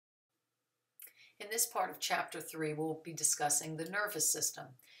In this part of Chapter 3, we'll be discussing the nervous system.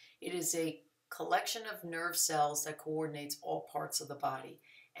 It is a collection of nerve cells that coordinates all parts of the body,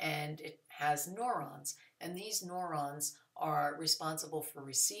 and it has neurons, and these neurons are responsible for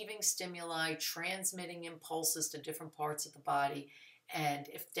receiving stimuli, transmitting impulses to different parts of the body, and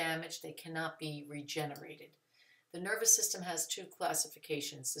if damaged, they cannot be regenerated. The nervous system has two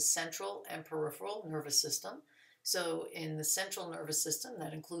classifications, the central and peripheral nervous system. So in the central nervous system,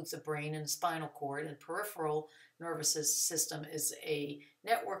 that includes the brain and the spinal cord, and peripheral nervous system is a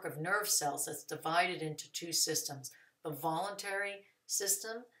network of nerve cells that's divided into two systems, the voluntary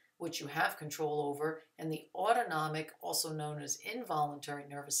system, which you have control over, and the autonomic, also known as involuntary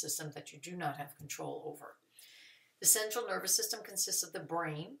nervous system, that you do not have control over. The central nervous system consists of the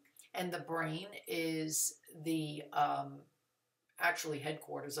brain, and the brain is the actually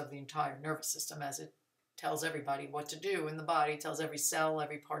headquarters of the entire nervous system, as it tells everybody what to do in the body, tells every cell,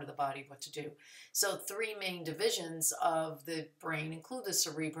 every part of the body what to do. So three main divisions of the brain include the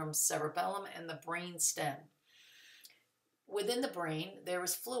cerebrum, cerebellum, and the brain stem. Within the brain, there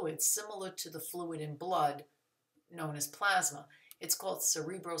is fluid similar to the fluid in blood, known as plasma. It's called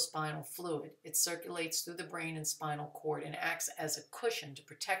cerebrospinal fluid. It circulates through the brain and spinal cord and acts as a cushion to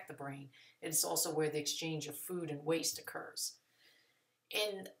protect the brain. It's also where the exchange of food and waste occurs.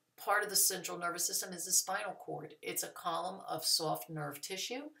 In part of the central nervous system is the spinal cord. It's a column of soft nerve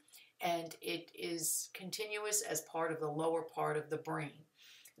tissue, and it is continuous as part of the lower part of the brain.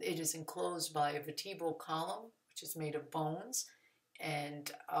 It is enclosed by a vertebral column, which is made of bones,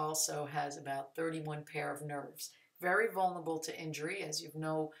 and also has about 31 pair of nerves. Very vulnerable to injury, as you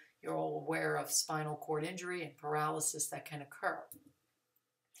know, you're all aware of spinal cord injury and paralysis that can occur.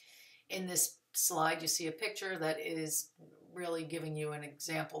 In this slide, you see a picture that is really giving you an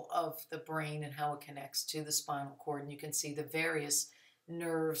example of the brain and how it connects to the spinal cord, and you can see the various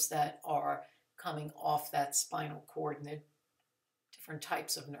nerves that are coming off that spinal cord and the different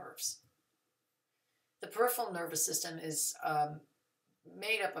types of nerves. The peripheral nervous system is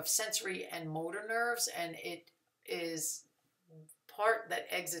made up of sensory and motor nerves, and it is part that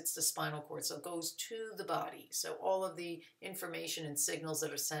exits the spinal cord, so it goes to the body. So all of the information and signals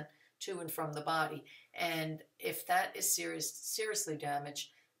that are sent to and from the body, and if that is seriously damaged,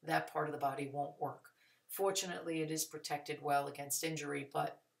 that part of the body won't work. Fortunately, it is protected well against injury,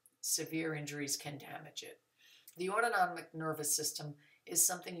 but severe injuries can damage it. The autonomic nervous system is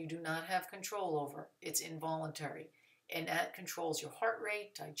something you do not have control over. It's involuntary, and that controls your heart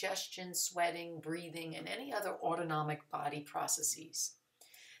rate, digestion, sweating, breathing, and any other autonomic body processes.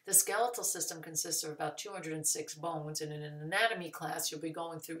 The skeletal system consists of about 206 bones, and in an anatomy class, you'll be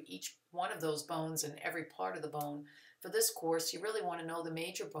going through each one of those bones and every part of the bone. For this course, you really want to know the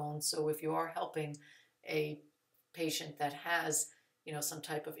major bones, so if you are helping a patient that has, some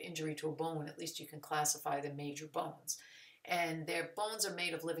type of injury to a bone, at least you can classify the major bones. And their bones are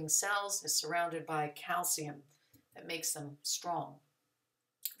made of living cells, they're surrounded by calcium that makes them strong.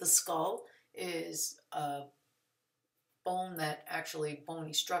 The skull is a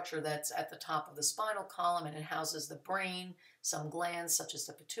bony structure that's at the top of the spinal column, and it houses the brain, some glands such as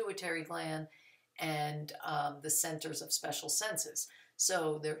the pituitary gland, and the centers of special senses.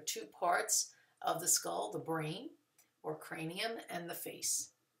 So there are two parts of the skull, the brain or cranium and the face.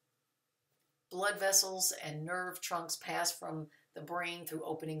 Blood vessels and nerve trunks pass from the brain through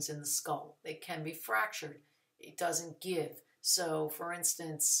openings in the skull. They can be fractured. It doesn't give. So for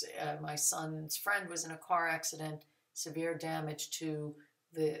instance, my son's friend was in a car accident, severe damage to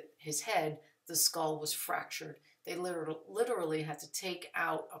his head, the skull was fractured. They literally had to take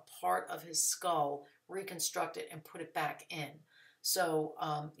out a part of his skull, reconstruct it, and put it back in. So,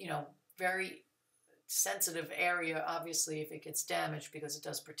 very sensitive area, obviously, if it gets damaged, because it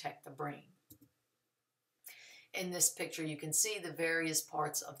does protect the brain. In this picture, you can see the various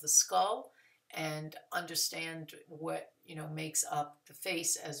parts of the skull and understand what, makes up the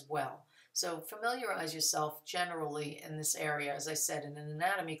face as well. So familiarize yourself generally in this area. As I said, in an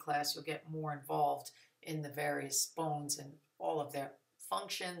anatomy class, you'll get more involved in the various bones and all of their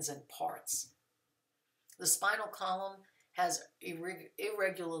functions and parts. The spinal column has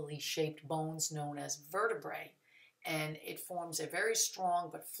irregularly shaped bones known as vertebrae, and it forms a very strong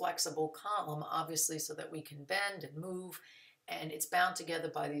but flexible column, obviously, so that we can bend and move, and it's bound together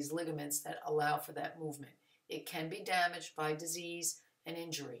by these ligaments that allow for that movement. It can be damaged by disease and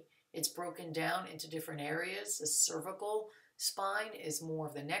injury. It's broken down into different areas. The cervical spine is more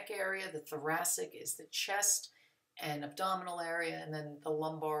of the neck area, the thoracic is the chest and abdominal area, and then the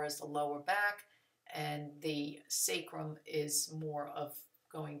lumbar is the lower back, and the sacrum is more of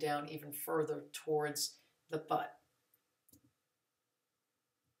going down even further towards the butt.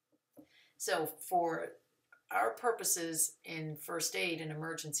 So for our purposes in first aid and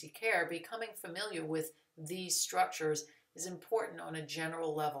emergency care, becoming familiar with these structures is important on a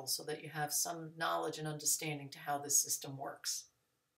general level so that you have some knowledge and understanding to how this system works.